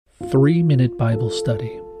3-Minute Bible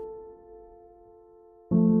Study.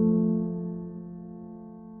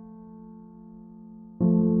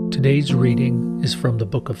 Today's reading is from the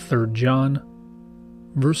book of 3 John,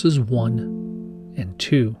 verses 1 and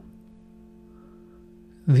 2.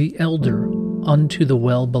 The elder unto the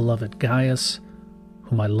well-beloved Gaius,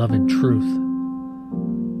 whom I love in truth.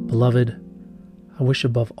 Beloved, I wish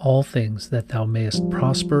above all things that thou mayest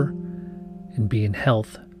prosper and be in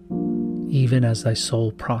health, even as thy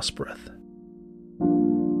soul prospereth.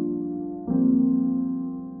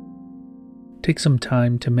 Take some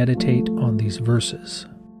time to meditate on these verses.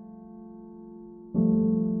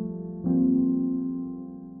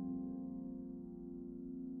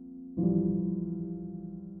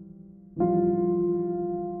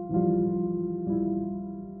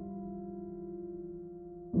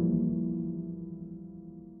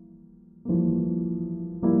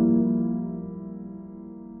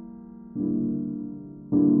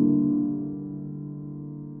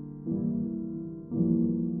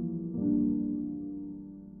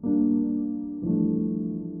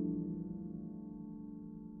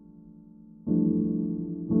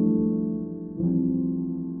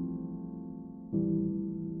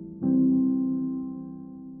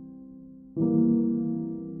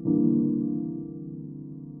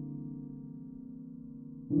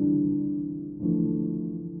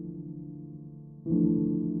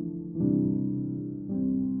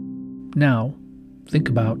 Now, think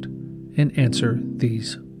about and answer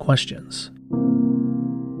these questions.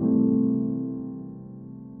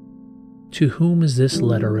 To whom is this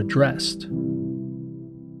letter addressed?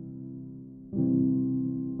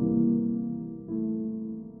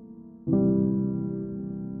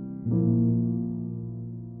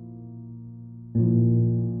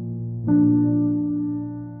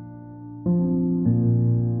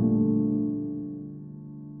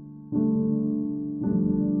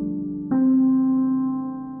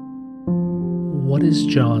 What is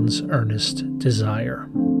John's earnest desire?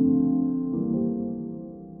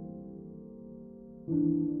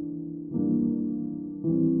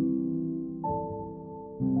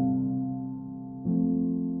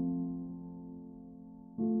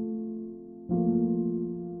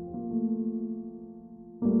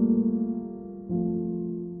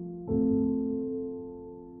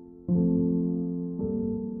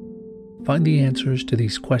 Find the answers to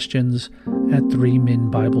these questions at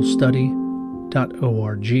 3minbiblestudy.org.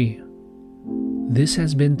 This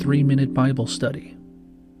has been 3-Minute Bible Study.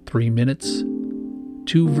 3 minutes,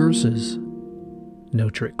 2 verses, no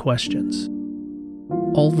trick questions.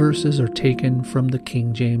 All verses are taken from the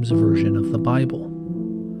King James Version of the Bible.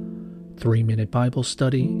 3-Minute Bible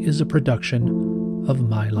Study is a production of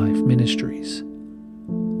My Life Ministries.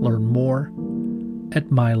 Learn more at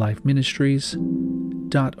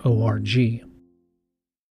mylifeministries.org.